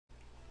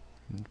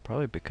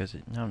Probably because I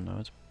don't know,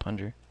 it's a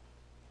plunger.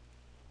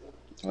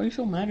 Why are you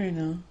so mad right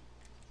now?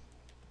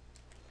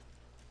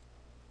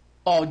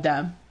 Oh,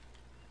 damn.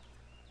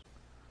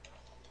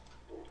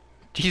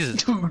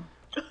 Jesus. Dude.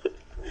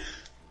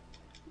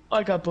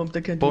 I got bumped,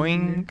 I can't do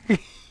Boing.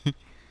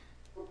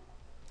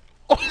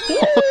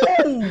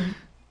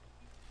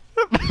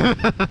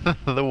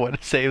 The one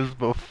saves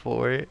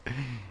before it.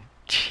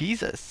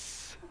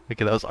 Jesus.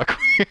 Okay, that was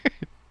awkward.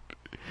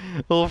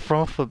 A little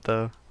front flip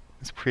though.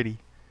 It's pretty.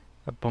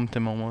 I bumped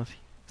him almost.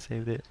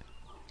 Saved it.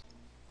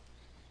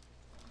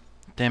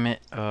 Damn it.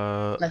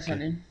 That's Okay.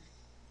 not in.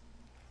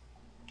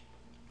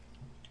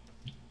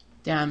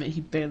 Damn it,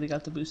 he barely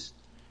got the boost.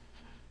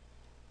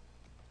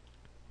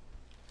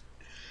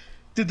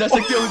 Dude, that's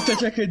like the only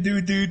touch I could do,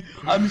 dude.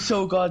 I'm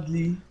so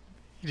godly.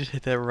 You just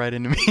hit that right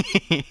into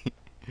me.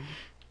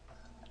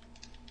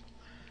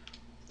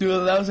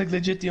 Dude, that was like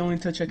legit the only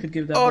touch I could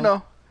give that Oh ball.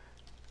 no.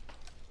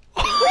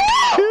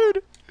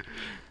 Dude.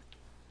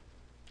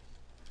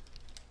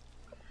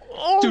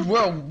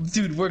 Oh.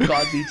 Dude, we're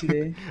godly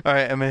today.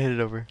 Alright, I'm gonna hit it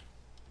over.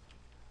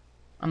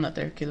 I'm not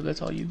there, Caleb,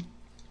 that's all you.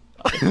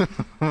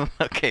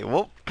 Okay,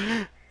 well,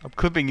 I'm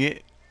clipping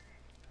it.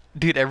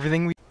 Dude,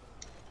 everything we...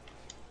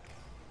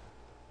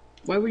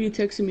 Why were you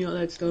texting me all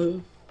that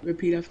stuff?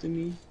 Repeat after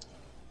me.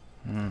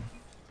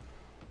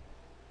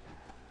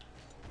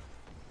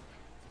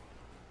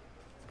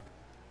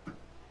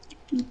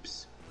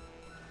 Oops.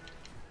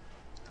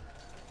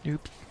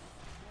 Oops.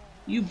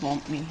 You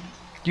bumped me.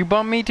 You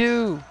bumped me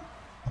too!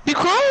 Be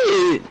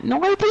quiet!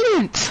 No, I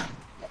didn't!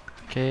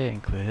 Okay,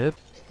 and clip.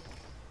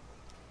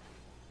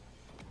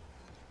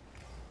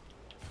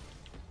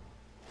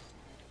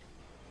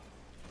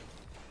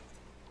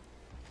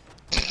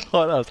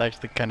 Oh, that was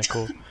actually kind of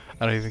cool.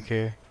 I don't even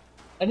care.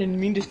 I didn't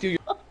mean to steal your...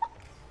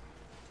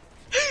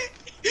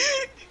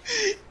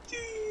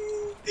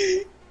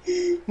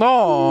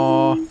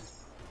 No.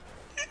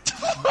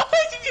 Why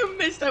did you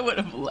miss? I would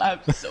have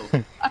laughed so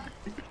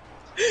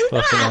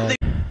hard.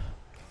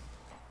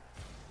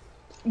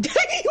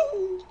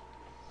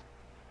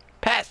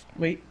 Pass.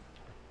 Wait.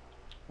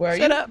 Where are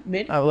Set you? up.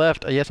 Mid? I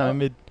left. Yes, I'm in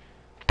mid.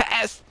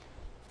 Pass.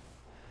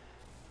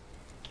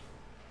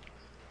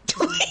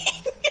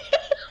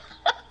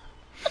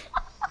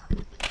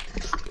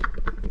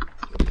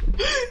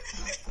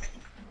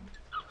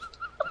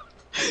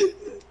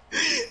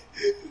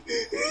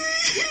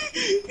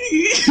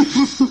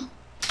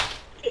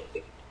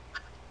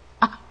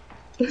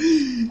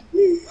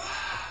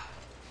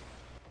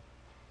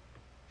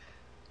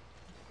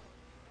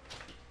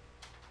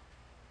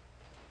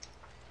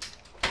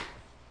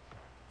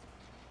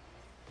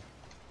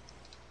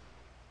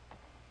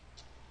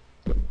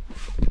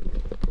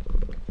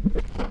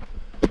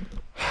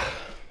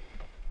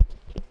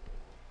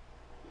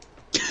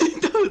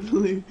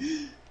 Totally.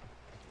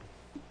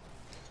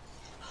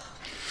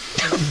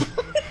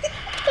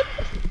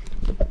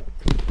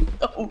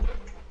 No.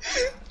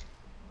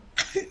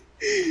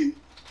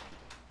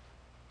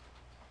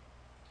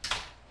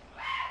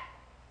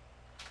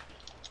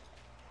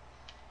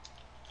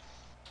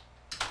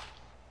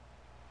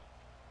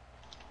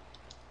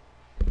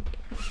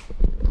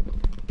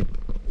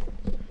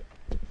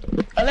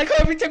 I like how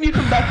every time you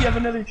come back you have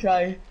another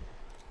try.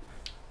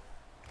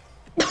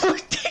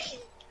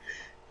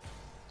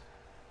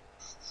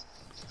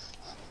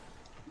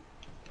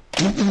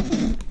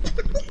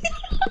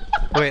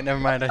 Wait, never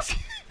mind. I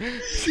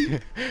see.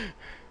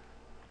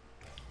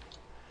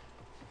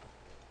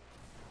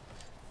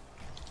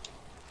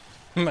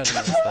 Might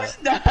have missed What's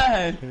that.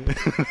 that?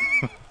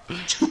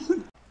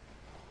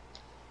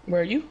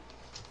 Where are you?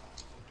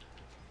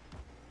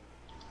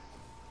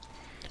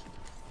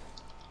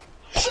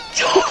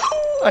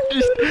 I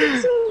just.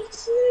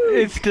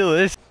 It still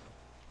is.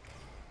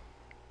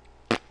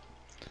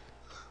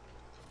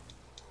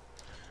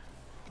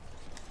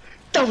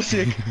 That was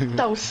sick.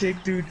 That was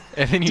sick, dude.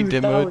 And then you Dude,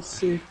 that demoed. was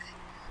sick.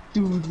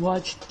 Dude,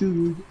 watch,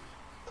 dude.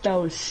 That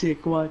was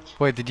sick, watch.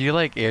 Wait, did you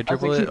like air I was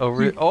dribble like, it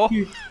over? here, Oh,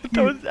 here,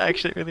 that was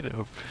actually really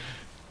dope.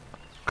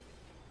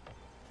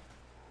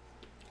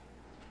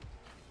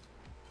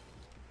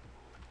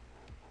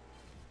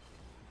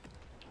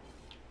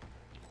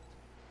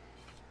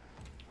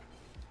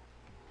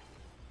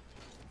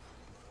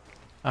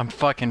 I'm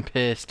fucking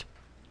pissed.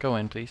 Go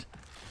in, please.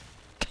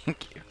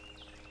 Thank you.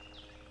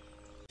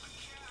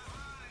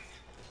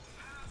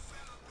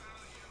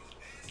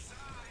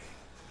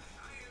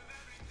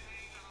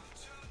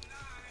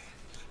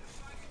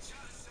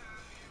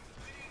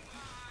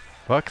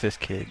 Fuck this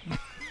kid.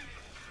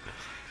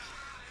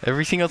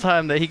 Every single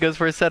time that he goes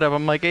for a setup,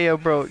 I'm like, hey, yo,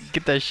 bro,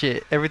 get that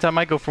shit. Every time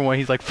I go for one,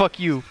 he's like, fuck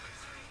you.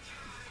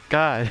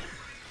 God.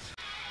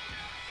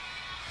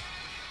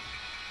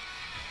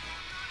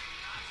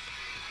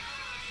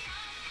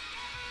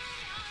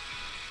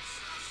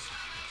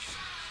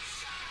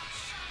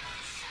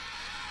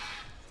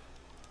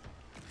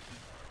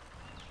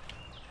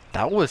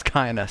 That was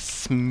kind of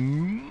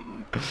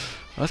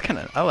That was kind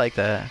of... I like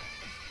that.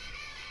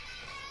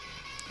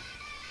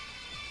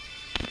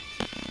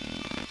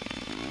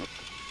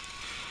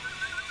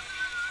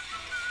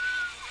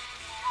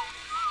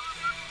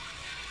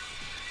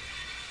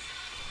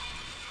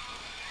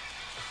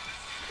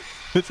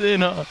 It's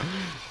in, huh?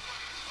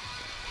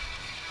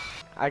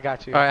 I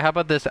got you. Alright, how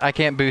about this? I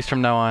can't boost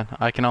from now on.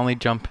 I can only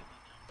jump.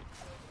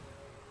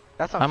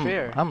 That's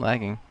unfair. I'm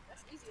lagging.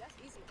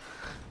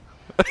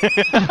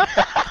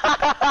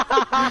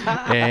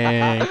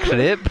 And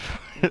clip.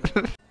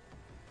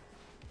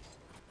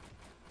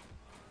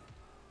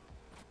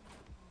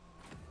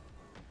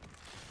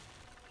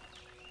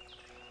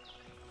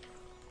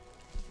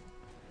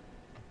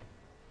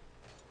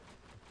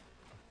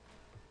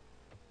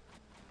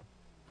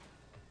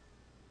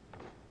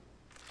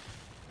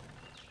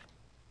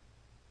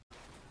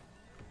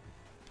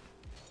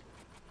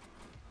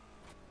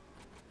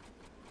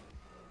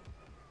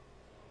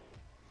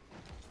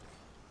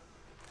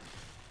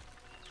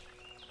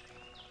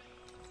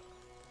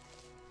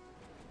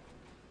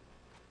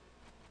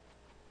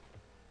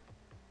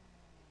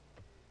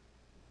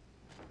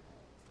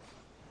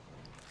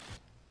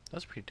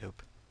 That's pretty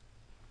dope.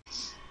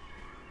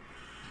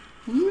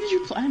 What did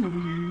you plan over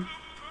here?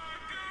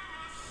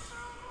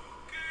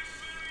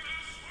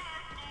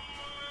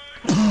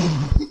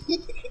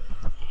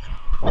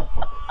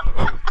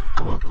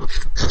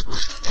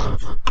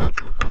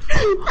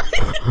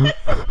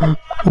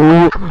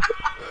 Ooh.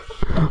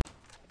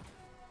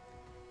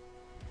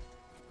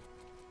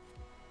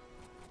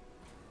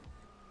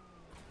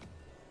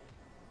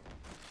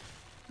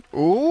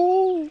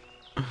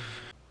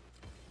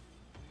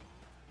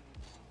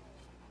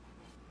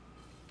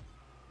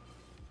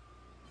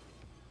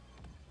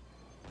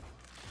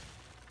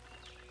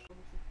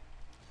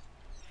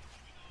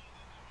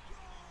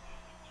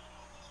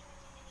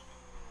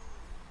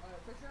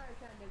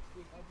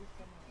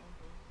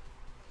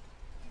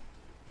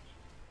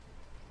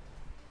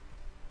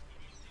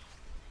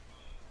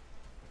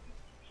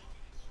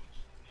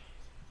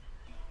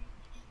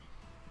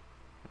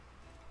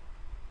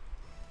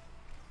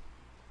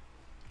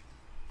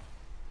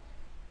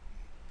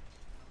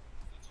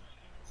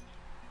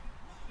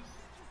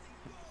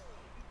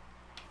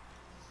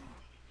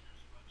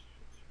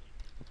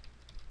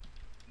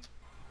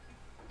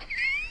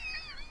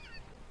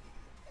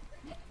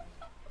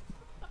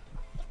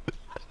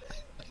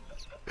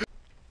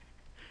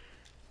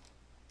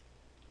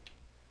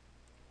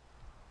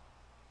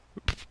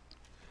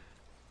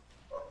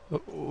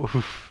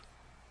 Oof.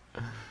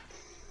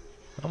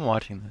 I'm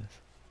watching this.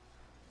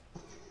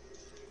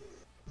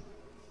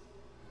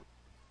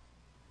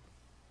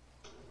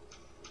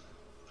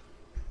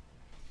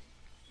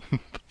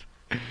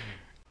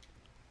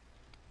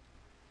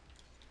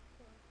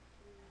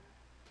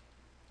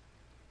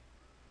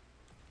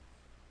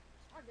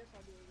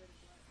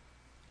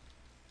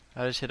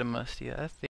 I just hit a musty. I think.